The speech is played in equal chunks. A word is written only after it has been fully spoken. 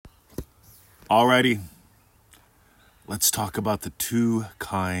Alrighty, let's talk about the two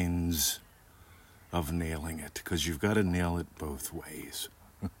kinds of nailing it, because you've got to nail it both ways.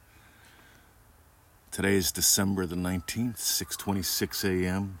 Today is December the 19th, 6:26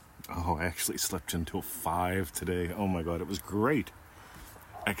 a.m. Oh, I actually slept until 5 today. Oh my God, it was great.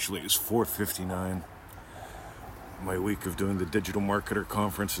 Actually, it's 4:59. My week of doing the Digital Marketer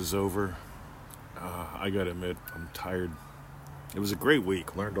Conference is over. I gotta admit, I'm tired. It was a great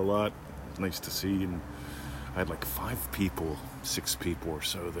week. Learned a lot. Nice to see. And I had like 6 people or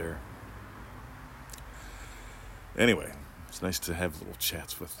so there. Anyway, it's nice to have little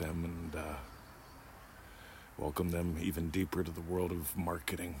chats with them and welcome them even deeper to the world of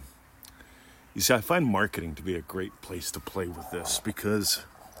marketing. You see, I find marketing to be a great place to play with this, because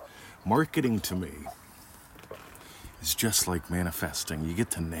marketing to me is just like manifesting. You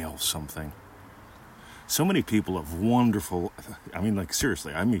get to nail something. So many people have wonderful,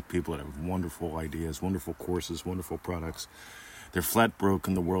 seriously, I meet people that have wonderful ideas, wonderful courses, wonderful products. They're flat broke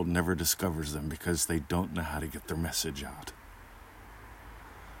and the world never discovers them because they don't know how to get their message out.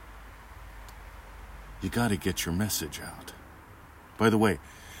 You got to get your message out. By the way,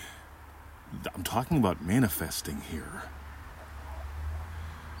 I'm talking about manifesting here.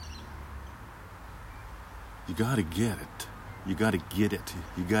 You got to get it. You got to get it.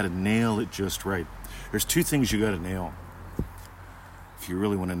 You got to nail it just right. There's 2 things you got to nail if you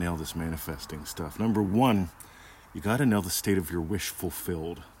really want to nail this manifesting stuff. Number 1, you got to nail the state of your wish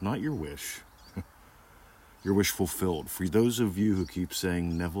fulfilled. Not your wish. Your wish fulfilled. For those of you who keep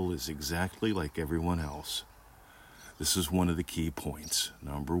saying Neville is exactly like everyone else, this is one of the key points.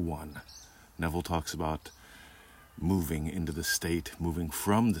 Number 1, Neville talks about moving into the state, moving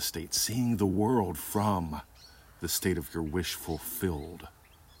from the state, seeing the world from the state of your wish fulfilled.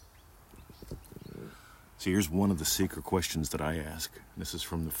 So here's one of the secret questions that I ask. This is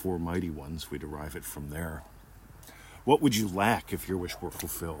from the 4 Mighty Ones. We derive it from there. What would you lack if your wish were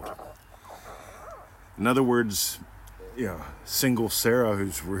fulfilled? In other words, single Sarah,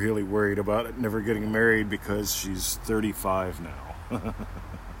 who's really worried about it, never getting married because she's 35 now.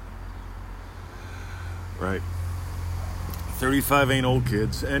 Right. 35 ain't old,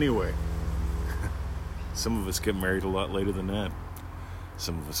 kids. Anyway. Some of us get married a lot later than that.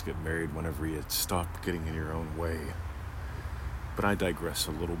 Some of us get married whenever you stop getting in your own way. But I digress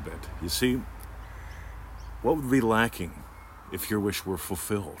a little bit. You see, what would be lacking if your wish were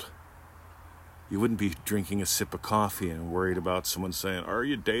fulfilled? You wouldn't be drinking a sip of coffee and worried about someone saying, "Are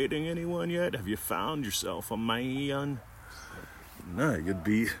you dating anyone yet? Have you found yourself a man?" No, you'd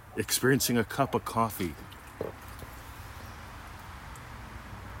be experiencing a cup of coffee.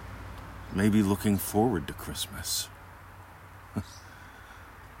 Maybe looking forward to Christmas.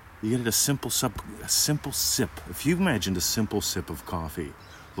 You get a simple sip. If you imagined a simple sip of coffee,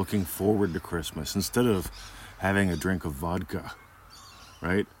 looking forward to Christmas, instead of having a drink of vodka,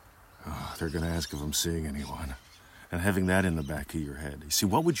 right? Oh, they're going to ask if I'm seeing anyone. And having that in the back of your head. You see,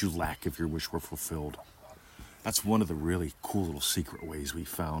 what would you lack if your wish were fulfilled? That's one of the really cool little secret ways we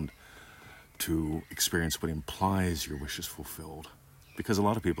found to experience what implies your wish is fulfilled. Because a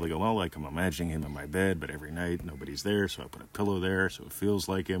lot of people, they go, well, like I'm imagining him in my bed, but every night nobody's there, so I put a pillow there so it feels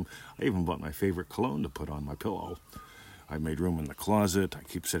like him. I even bought my favorite cologne to put on my pillow. I made room in the closet. I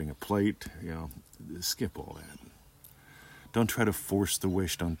keep setting a plate. Skip all that. Don't try to force the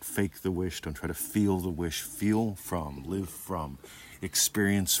wish. Don't fake the wish. Don't try to feel the wish. Feel from, live from,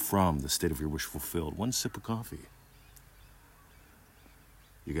 experience from the state of your wish fulfilled. 1 sip of coffee.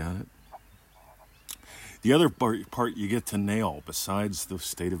 You got it? The other part you get to nail, besides the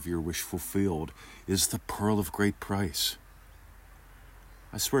state of your wish fulfilled, is the pearl of great price.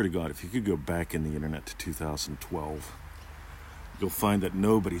 I swear to God, if you could go back in the internet to 2012, you'll find that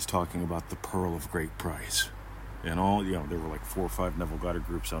nobody's talking about the pearl of great price. And there were like 4 or 5 Neville Goddard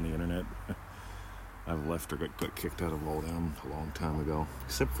groups on the internet. I've left or got kicked out of all of them a long time ago,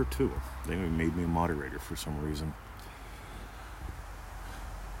 except for 2. They made me a moderator for some reason.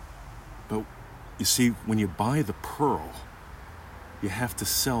 But you see, when you buy the pearl, you have to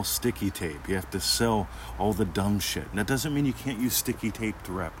sell sticky tape. You have to sell all the dumb shit. And that doesn't mean you can't use sticky tape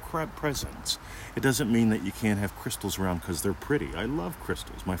to wrap presents. It doesn't mean that you can't have crystals around because they're pretty. I love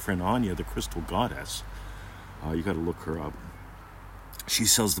crystals. My friend Anya, the crystal goddess, you got to look her up. She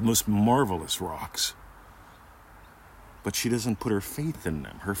sells the most marvelous rocks. But she doesn't put her faith in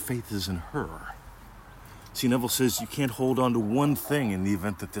them. Her faith is in her. See, Neville says you can't hold on to one thing in the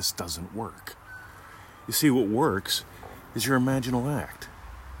event that this doesn't work. You see, what works is your imaginal act.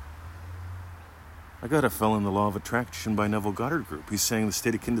 I got a fellow in the Law of Attraction by Neville Goddard group. He's saying the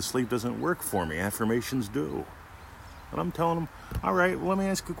state akin to sleep doesn't work for me. Affirmations do. And I'm telling them, all right, well, let me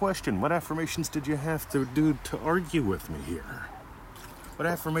ask you a question. What affirmations did you have to do to argue with me here? What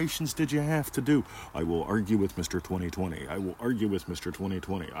affirmations did you have to do? I will argue with Mr. 2020. I will argue with Mr.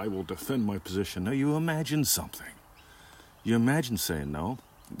 2020. I will defend my position. No, you imagine something. You imagine saying, no,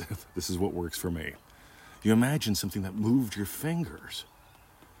 this is what works for me. You imagine something that moved your fingers.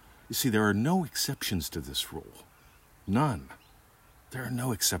 You see, there are no exceptions to this rule. None. There are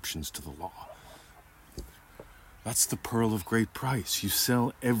no exceptions to the law. That's the pearl of great price. You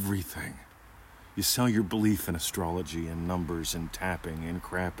sell everything. You sell your belief in astrology and numbers and tapping and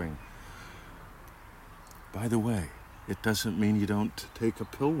crapping. By the way, it doesn't mean you don't take a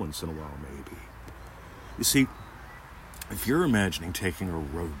pill once in a while, maybe. You see, if you're imagining taking a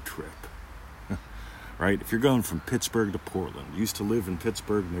road trip, right? If you're going from Pittsburgh to Portland, used to live in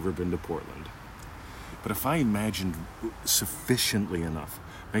Pittsburgh, never been to Portland. But if I imagined sufficiently enough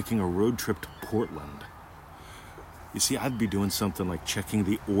making a road trip to Portland, you see, I'd be doing something like checking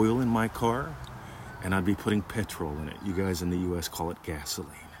the oil in my car, and I'd be putting petrol in it. You guys in the U.S. call it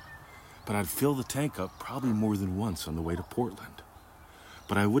gasoline. But I'd fill the tank up probably more than once on the way to Portland.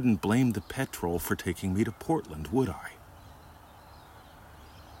 But I wouldn't blame the petrol for taking me to Portland, would I?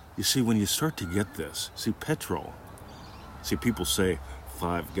 You see, when you start to get this, petrol, people say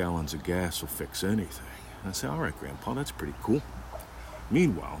 5 gallons of gas will fix anything. And I say, all right, Grandpa, that's pretty cool.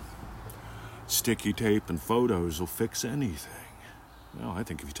 Meanwhile, sticky tape and photos will fix anything. Well, I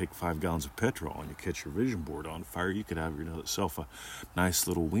think if you take 5 gallons of petrol and you catch your vision board on fire, you could have yourself a nice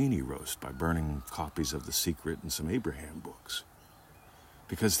little weenie roast by burning copies of The Secret and some Abraham books.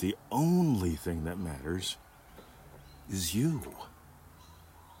 Because the only thing that matters is you.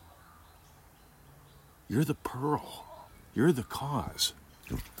 You're the pearl. You're the cause.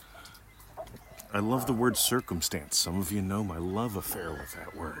 I love the word circumstance. Some of you know my love affair with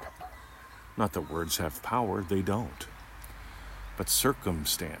that word. Not that words have power, they don't. But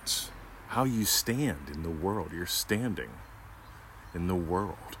circumstance, how you stand in the world. You're standing in the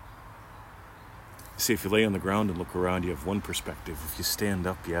world. See, if you lay on the ground and look around, you have one perspective. If you stand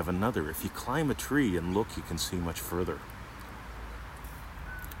up, you have another. If you climb a tree and look, you can see much further.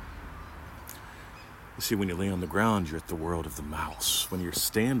 You see, when you lay on the ground, you're at the world of the mouse. When you're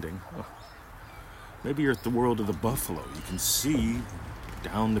standing, maybe you're at the world of the buffalo. You can see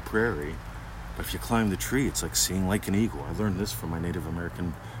down the prairie. But if you climb the tree, it's like seeing like an eagle. I learned this from my Native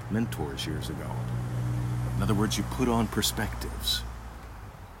American mentors years ago. In other words, you put on perspectives.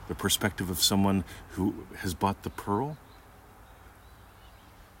 The perspective of someone who has bought the pearl.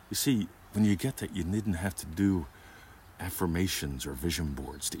 You see, when you get that, you didn't have to do affirmations or vision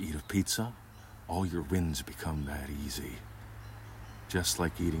boards to eat a pizza. All your wins become that easy. Just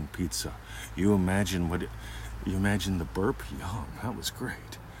like eating pizza. You imagine the burp? Yum, that was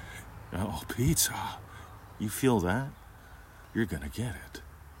great. Oh, pizza. You feel that? You're gonna get it.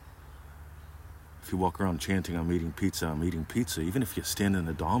 If you walk around chanting, I'm eating pizza, even if you stand in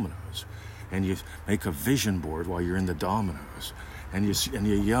the Domino's and you make a vision board while you're in the Domino's and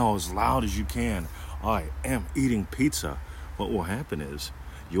you yell as loud as you can, I am eating pizza, what will happen is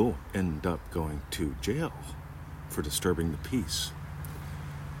you'll end up going to jail for disturbing the peace.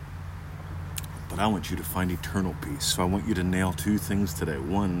 But I want you to find eternal peace. So I want you to nail 2 things today.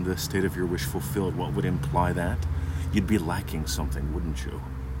 1, the state of your wish fulfilled. What would imply that? You'd be lacking something, wouldn't you?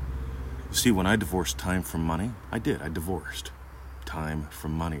 You see, when I divorced time from money, I divorced time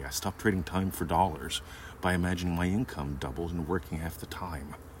from money. I stopped trading time for dollars by imagining my income doubled and working half the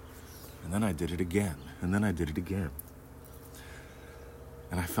time. And then I did it again. And then I did it again.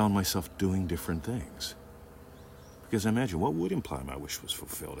 And I found myself doing different things. Because imagine, what would imply my wish was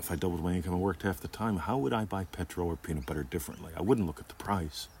fulfilled? If I doubled my income and worked half the time, how would I buy petrol or peanut butter differently? I wouldn't look at the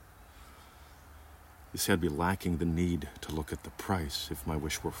price. You see, I'd be lacking the need to look at the price if my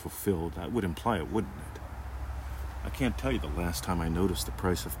wish were fulfilled. That would imply it, wouldn't it? I can't tell you the last time I noticed the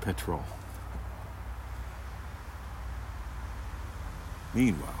price of petrol.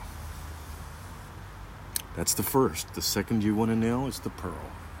 Meanwhile, that's the first. The second you want to nail is the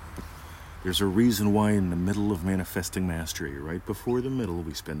pearl. There's a reason why in the middle of Manifesting Mastery, right before the middle,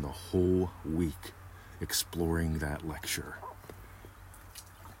 we spend the whole week exploring that lecture.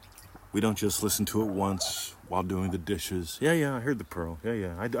 We don't just listen to it once while doing the dishes. Yeah, I heard the pearl.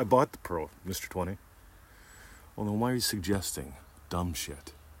 Yeah, I bought the pearl, Mr. 20. Well, then why are you suggesting dumb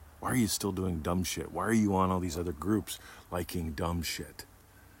shit? Why are you still doing dumb shit? Why are you on all these other groups liking dumb shit?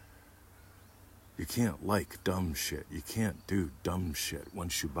 You can't like dumb shit. You can't do dumb shit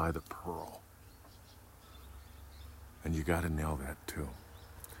once you buy the pearl. And you gotta nail that too.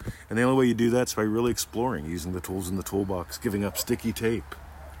 And the only way you do that is by really exploring, using the tools in the toolbox, giving up sticky tape.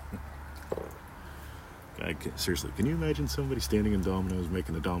 Seriously, can you imagine somebody standing in Domino's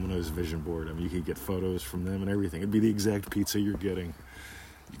making a Domino's vision board? I mean, you could get photos from them and everything. It'd be the exact pizza you're getting.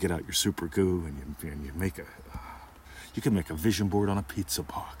 You get out your super glue and you make you can make a vision board on a pizza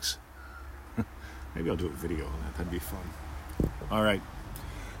box. Maybe I'll do a video on that. That'd be fun. All right.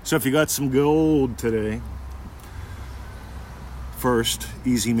 So if you got some gold today, first,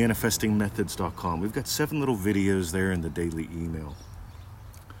 easymanifestingmethods.com. We've got 7 little videos there in the daily email.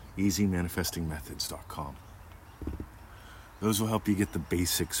 easymanifestingmethods.com. Those will help you get the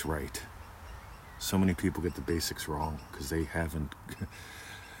basics right. So many people get the basics wrong because they haven't,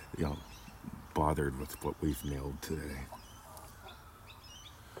 bothered with what we've nailed today.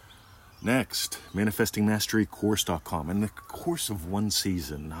 Next, manifestingmasterycourse.com. In the course of one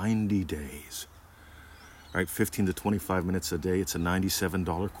season, 90 days, right, 15 to 25 minutes a day, it's a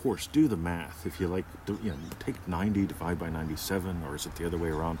 $97 course. Do the math. If you like, take 90, divide by 97, or is it the other way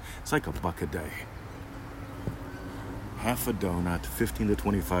around? It's like $1 a day. Half a donut, 15 to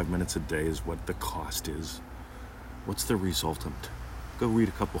 25 minutes a day is what the cost is. What's the resultant? Go read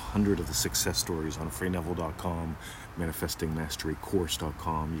a couple hundred of the success stories on freyneville.com,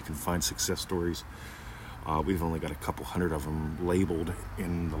 manifestingmasterycourse.com. You can find success stories. We've only got a couple hundred of them labeled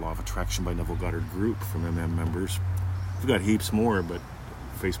in the Law of Attraction by Neville Goddard group from MM members. We've got heaps more, but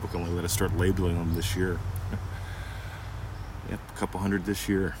Facebook only let us start labeling them this year. Yep, a couple hundred this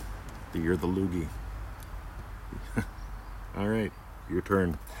year. The year of the loogie. All right, your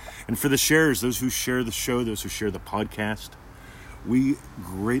turn. And for the shares, those who share the show, those who share the podcast, we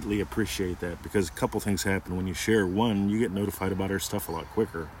greatly appreciate that because a couple things happen when you share. One, you get notified about our stuff a lot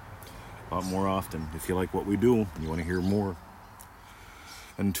quicker, a lot more often. If you like what we do and you want to hear more.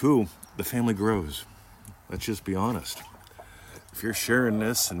 And 2, the family grows. Let's just be honest. If you're sharing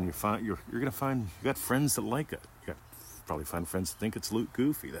this and you're going to find you got friends that like it. You probably find friends that think it's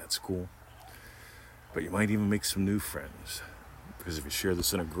goofy. That's cool. But you might even make some new friends because if you share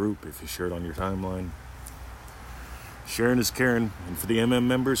this in a group, if you share it on your timeline, sharing is caring. And for the MM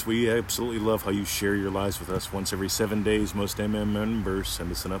members, we absolutely love how you share your lives with us. Once every 7 days, most MM members send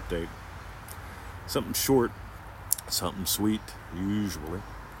us an update. Something short, something sweet, usually.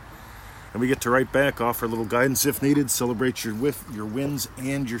 And we get to write back, offer a little guidance if needed, celebrate your wins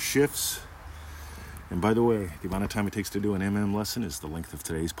and your shifts. And by the way, the amount of time it takes to do an MM lesson is the length of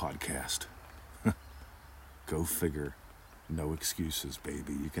today's podcast. Go figure. No excuses,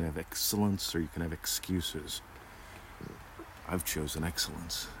 baby. You can have excellence or you can have excuses. I've chosen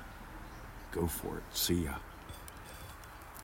excellence. Go for it. See ya.